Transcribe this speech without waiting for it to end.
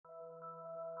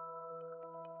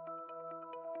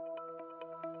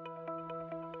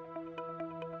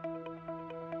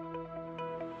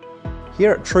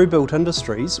Here at Tru-Bilt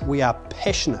Industries, we are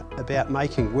passionate about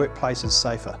making workplaces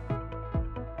safer.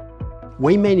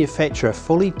 We manufacture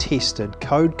fully tested,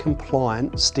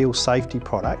 code-compliant steel safety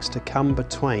products to come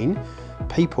between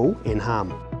people and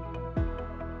harm.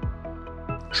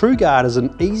 Tru-Gard is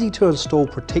an easy-to-install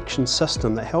protection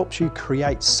system that helps you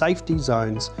create safety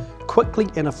zones quickly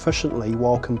and efficiently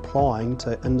while complying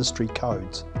to industry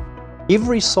codes.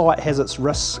 Every site has its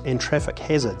risks and traffic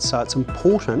hazards, so it's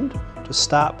important to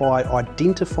start by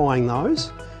identifying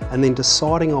those and then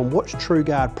deciding on which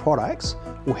Tru-Gard products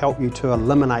will help you to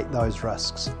eliminate those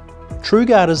risks.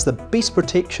 Tru-Gard is the best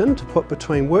protection to put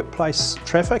between workplace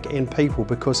traffic and people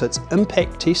because it's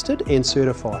impact tested and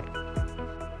certified.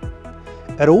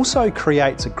 It also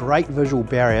creates a great visual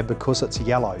barrier because it's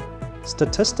yellow.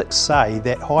 Statistics say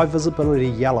that high visibility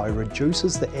yellow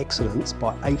reduces the accidents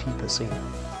by 80%.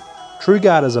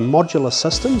 Tru-Gard is a modular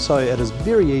system, so it is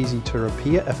very easy to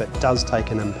repair if it does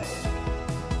take an impact.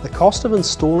 The cost of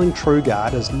installing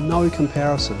Tru-Gard is no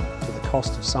comparison to the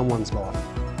cost of someone's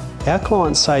life. Our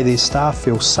clients say their staff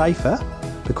feel safer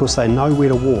because they know where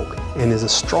to walk and there's a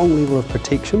strong level of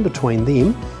protection between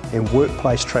them and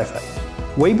workplace traffic.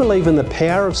 We believe in the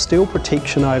power of steel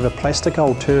protection over plastic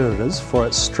alternatives for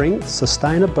its strength,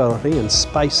 sustainability and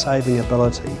space-saving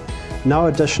ability. No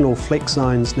additional flex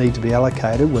zones need to be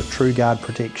allocated with Tru-Gard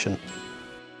protection.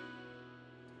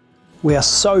 We are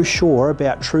so sure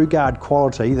about Tru-Gard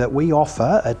quality that we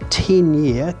offer a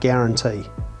 10-year guarantee.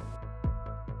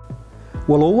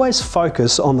 We'll always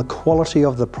focus on the quality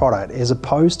of the product as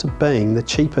opposed to being the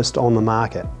cheapest on the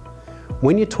market.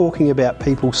 When you're talking about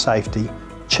people's safety,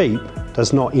 cheap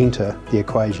does not enter the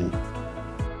equation.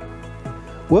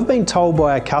 We've been told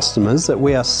by our customers that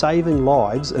we are saving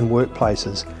lives in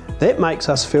workplaces. That makes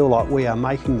us feel like we are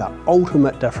making the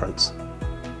ultimate difference.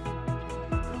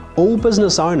 All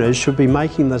business owners should be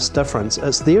making this difference.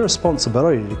 It's their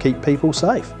responsibility to keep people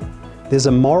safe. There's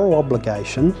a moral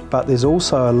obligation, but there's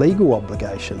also a legal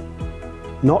obligation,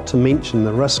 not to mention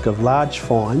the risk of large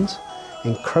fines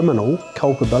and criminal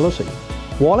culpability.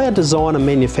 While our design and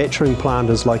manufacturing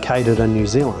plant is located in New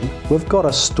Zealand, we've got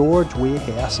a storage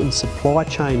warehouse and supply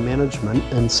chain management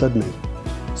in Sydney,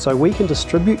 so we can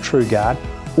distribute Tru-Gard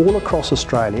all across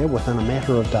Australia within a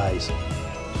matter of days.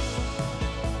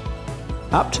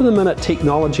 Up-to-the-minute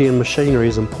technology and machinery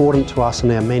is important to us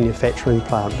in our manufacturing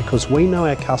plant because we know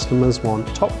our customers want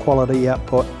top quality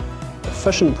output,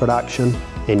 efficient production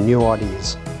and new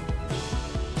ideas.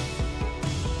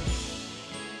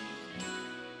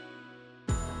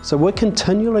 So we're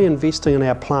continually investing in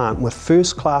our plant with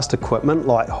first-class equipment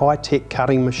like high-tech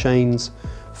cutting machines,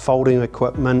 folding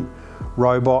equipment,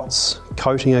 robots,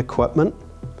 coating equipment,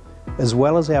 as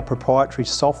well as our proprietary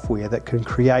software that can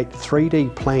create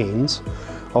 3D plans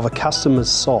of a customer's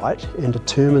site and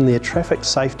determine their traffic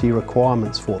safety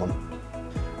requirements for them.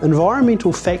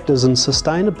 Environmental factors and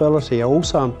sustainability are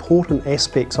also important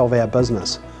aspects of our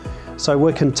business, so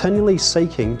we're continually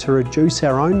seeking to reduce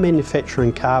our own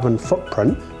manufacturing carbon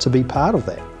footprint to be part of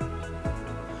that.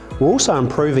 We're also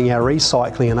improving our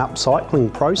recycling and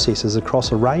upcycling processes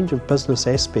across a range of business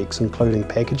aspects including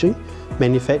packaging,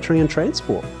 manufacturing and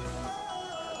transport.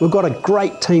 We've got a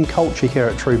great team culture here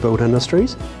at Tru-Bilt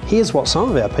Industries. Here's what some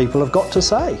of our people have got to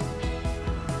say.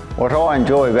 What I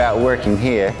enjoy about working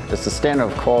here is the standard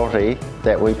of quality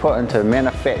that we put into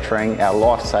manufacturing our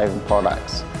life-saving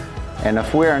products. And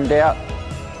if we're in doubt,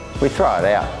 we throw it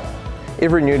out.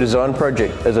 Every new design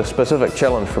project is a specific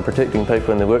challenge for protecting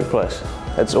people in their workplace.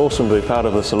 It's awesome to be part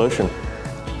of the solution.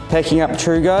 Packing up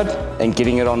Tru-Gard and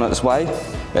getting it on its way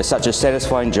is such a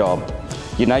satisfying job.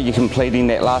 You know you're completing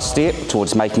that last step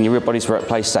towards making everybody's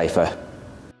workplace safer.